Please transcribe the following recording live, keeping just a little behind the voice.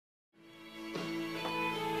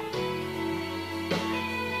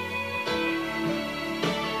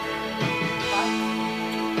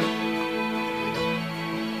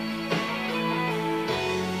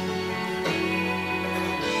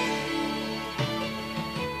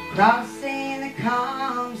Crossing the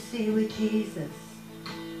calm sea with Jesus,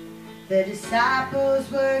 the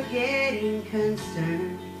disciples were getting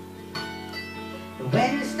concerned. The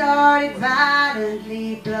wind started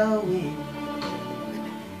violently blowing.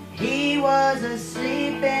 He was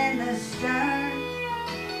asleep in the stern.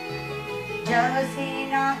 Does he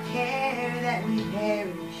not care that we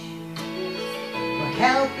perish? We're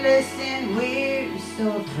helpless and we're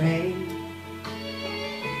so afraid.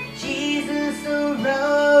 Jesus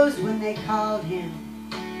arose when they called him.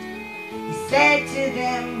 He said to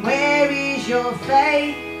them, where is your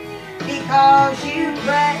faith? Because you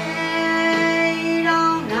prayed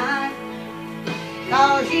all night,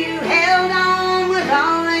 because you held on with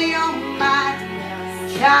all of your might.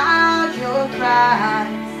 Child, your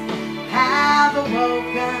cries have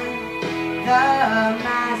awoken the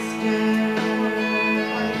Master.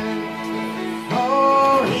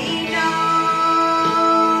 Oh, he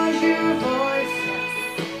knows your voice.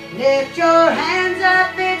 Lift your hands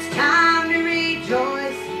up, it's time to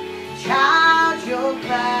rejoice. Child, your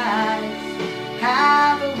cries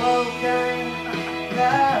have awoken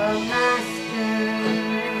the Master.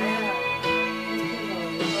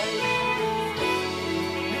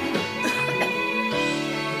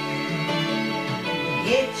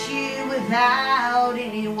 Hit you without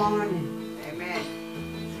any warning. Amen.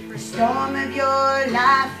 The storm of your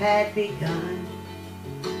life had begun.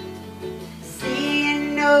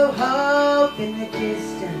 Seeing no hope in the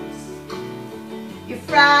distance, you're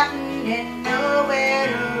frightened and nowhere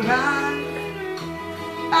to run.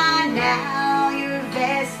 By now your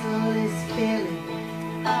vessel is filling,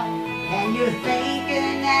 and you're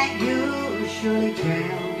thinking that you'll surely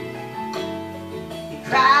drown. You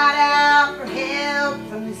cried out for help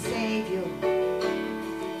from the Savior,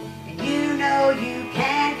 and you know you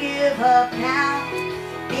can't give up now,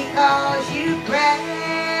 because you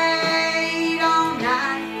prayed all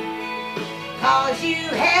night, because you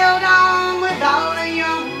held on with all of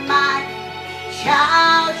your might.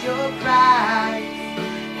 Child, your cries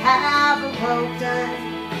have awoken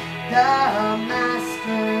the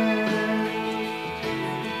Master.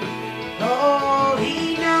 Oh,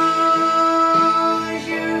 he knows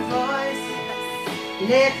your voice.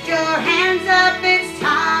 Lift your hands up, it's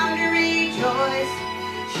time to rejoice.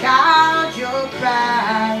 Child, your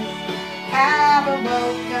cries have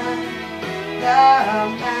awoken the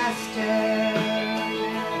Master.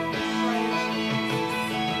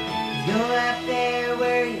 You're up there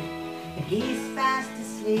worried, but he's fast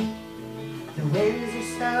asleep. The winds are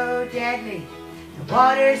so deadly, the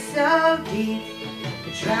water's so deep.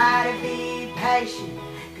 But try to be patient,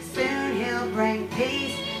 'cause soon he'll bring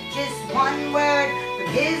peace. Just one word from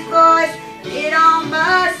his voice, it all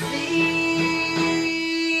must cease.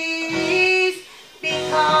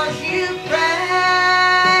 Because you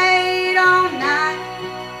prayed all night,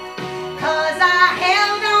 'cause I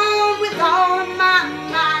held on with all of my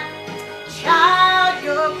might. Child,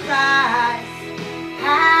 your cries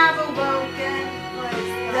have awoken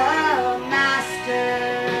the Master.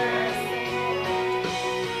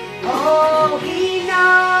 Oh, he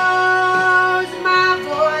knows my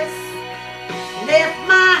voice. Lift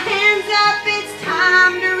my hands up, it's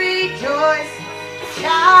time to rejoice.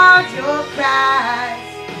 Child, your cries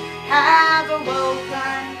have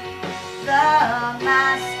awoken the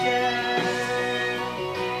Master.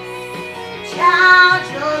 Child,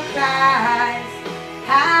 your cries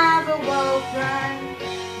have